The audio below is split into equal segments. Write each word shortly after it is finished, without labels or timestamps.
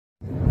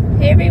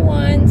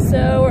everyone,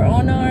 so we're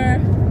on our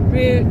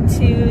route to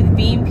the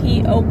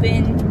BNP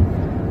Open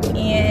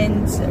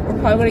and we're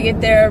probably going to get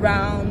there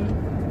around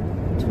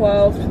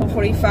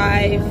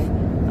 12:45.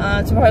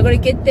 So we're probably going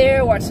to get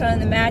there, watch some of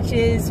the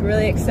matches,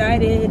 really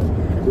excited,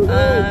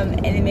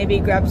 and then maybe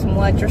grab some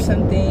lunch or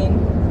something.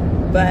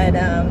 But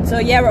so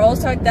yeah, we're all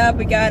stocked up.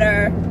 We got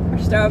our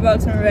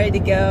Starbucks and we're ready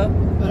to go.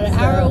 About an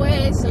hour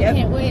away, so yep.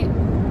 Can't wait.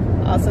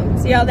 Awesome.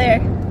 See y'all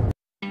there.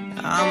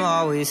 I'm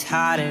always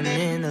hiding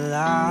in the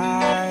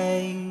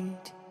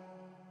light,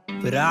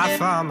 but I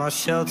find my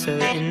shelter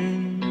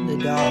in the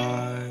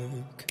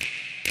dark.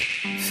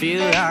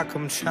 Feel like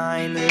I'm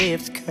trying to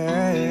lift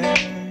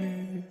curves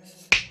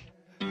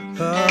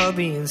of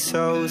being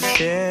so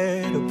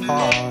set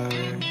apart.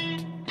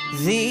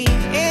 The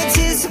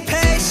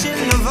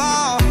anticipation of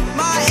all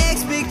my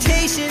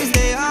expectations,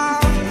 they are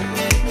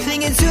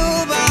clinging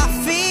to my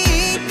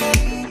feet.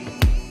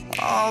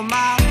 All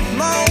my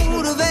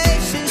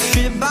motivations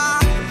stripped by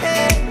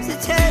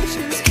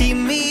hesitations keep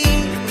me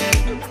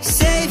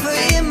safer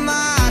in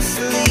my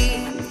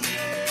sleep.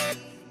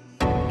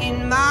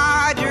 In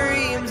my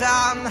dreams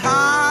I'm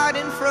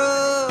hiding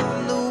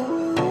from the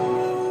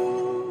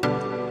world,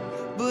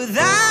 but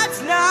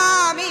that's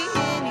not me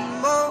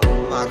anymore.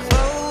 My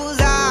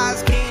closed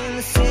eyes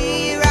can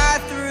see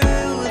right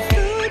through the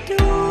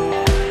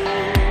door.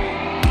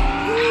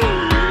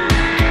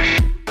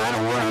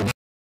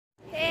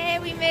 Hey,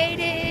 we made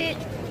it!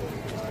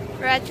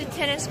 We're at the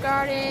tennis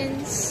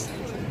gardens,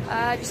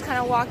 just kind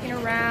of walking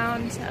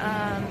around,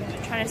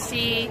 trying to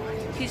see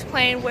who's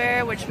playing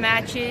where, which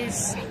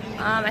matches.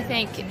 I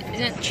think,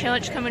 isn't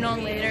Chilich coming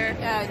on later?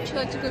 Yeah,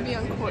 Chilich is going to be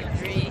on court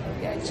 3.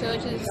 Yeah,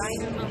 Chilich is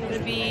going to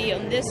be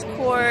on this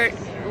court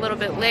a little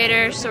bit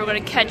later, so we're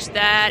going to catch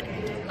that.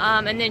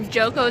 And then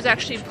Joko is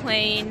actually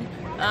playing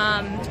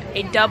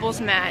a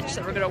doubles match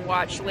that we're going to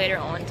watch later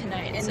on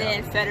tonight. And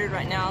then Federer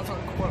right now is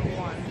on court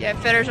 1. Yeah,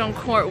 Federer's on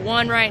court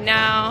 1 right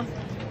now,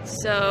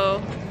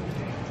 so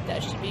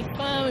that should be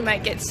fun. We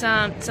might get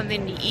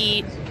something to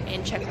eat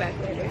and check back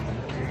later.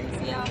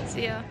 See ya.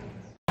 See ya.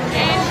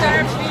 And got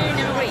our food,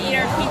 now we're going to eat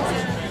our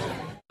pizza.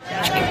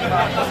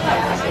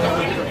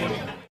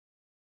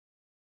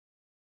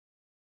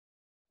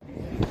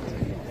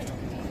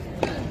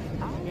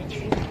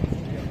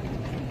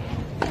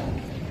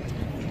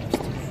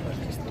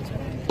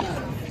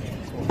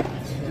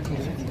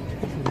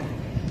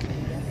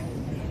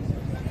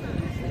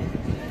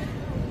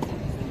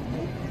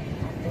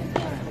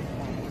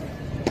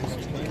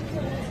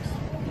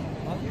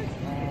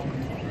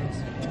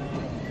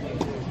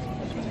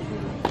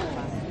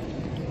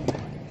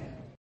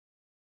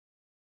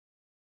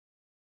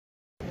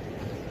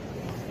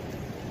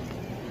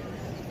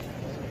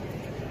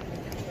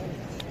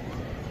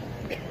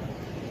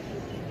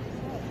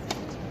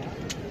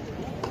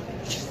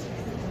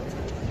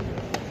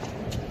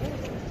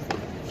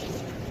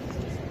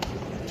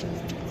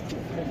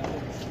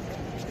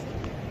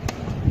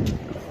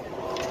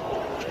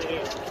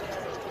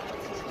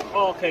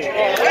 Okay.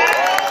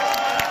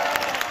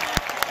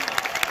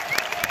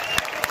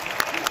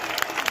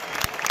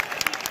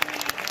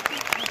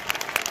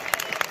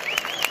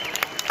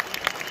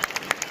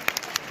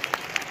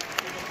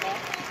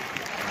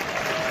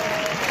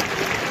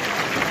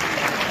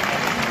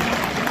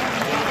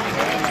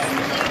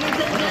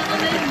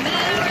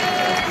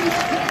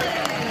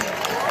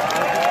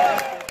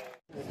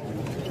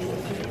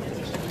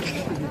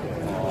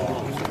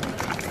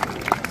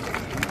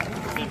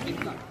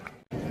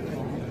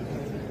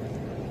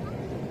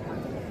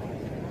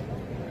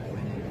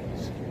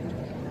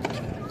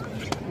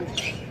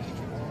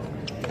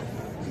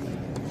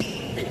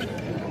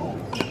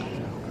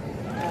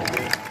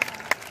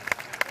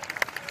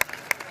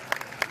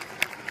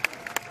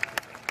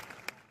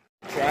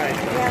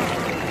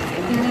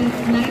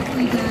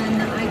 Nicely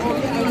done. I told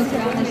you I was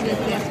challenged this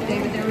yesterday,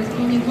 but there was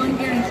only one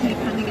guarantee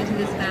coming into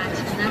this match,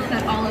 and that's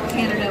that all of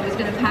Canada was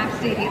going to pack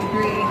Stadium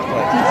 3 to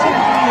cheer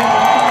for you.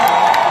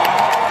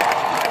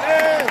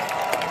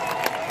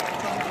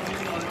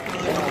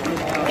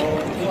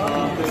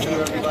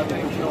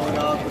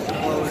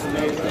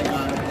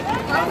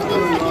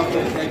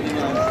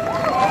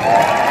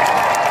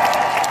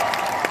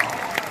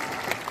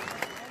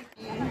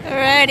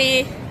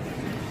 Alrighty,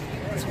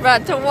 it's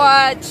about to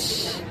watch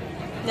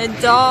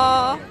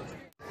Nadal.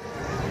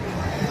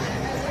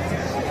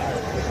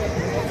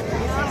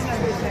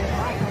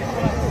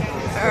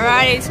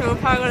 Alrighty, so we're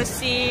probably going to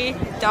see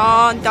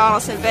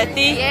Donaldson.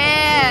 Bethy?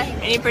 Yeah.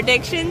 Any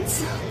predictions?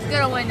 He's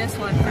going to win this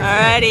one.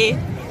 Alrighty,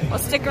 we'll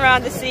stick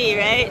around to see,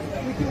 right?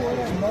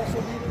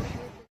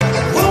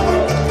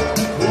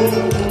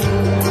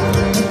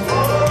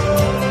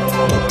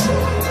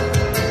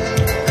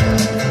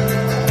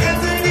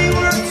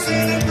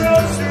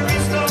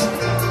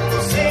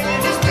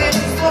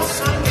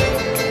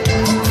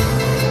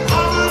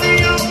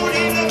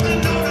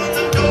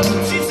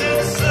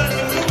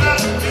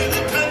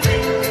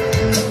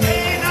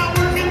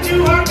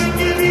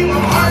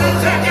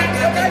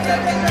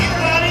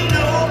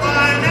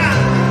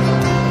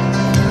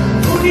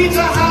 Needs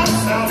a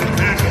house out in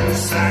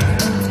Hackensack.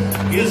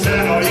 Is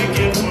that all you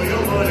get for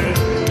your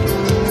money?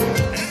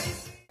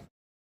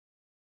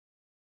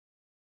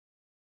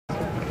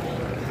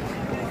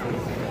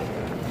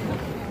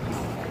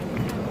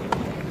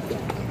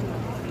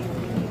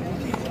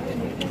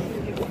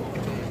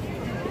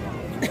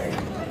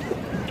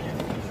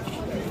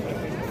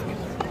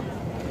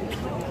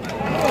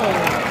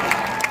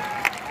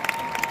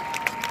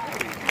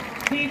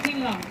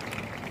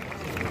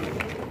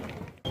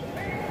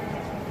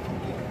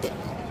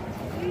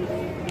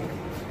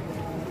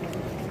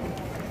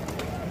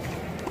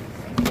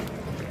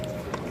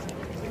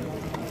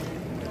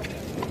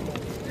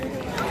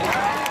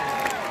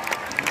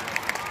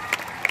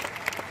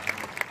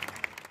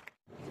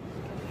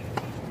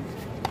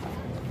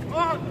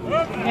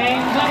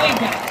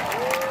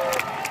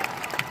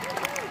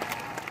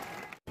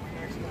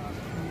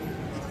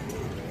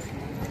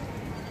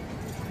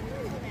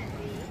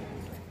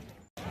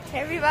 Hey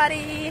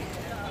everybody!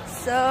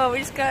 So we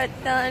just got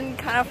done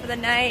kind of for the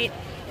night.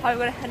 Probably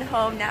gonna head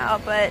home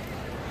now, but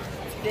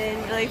it's been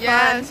really fun.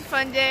 Yeah, it was a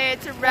fun day.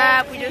 It's a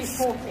wrap. We just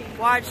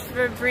watched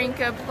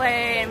Vavrinka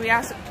play, and we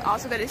also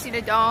got to see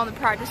Nadal on the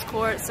practice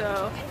court.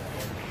 So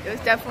it was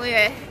definitely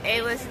a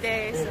A-list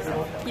day.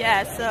 So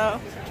yeah, so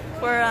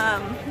we're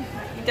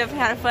definitely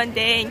had a fun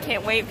day and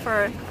can't wait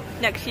for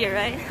next year,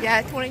 right?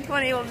 Yeah,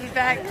 2020 we'll be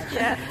back.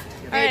 Yeah.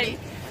 Alrighty.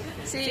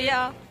 See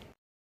y'all.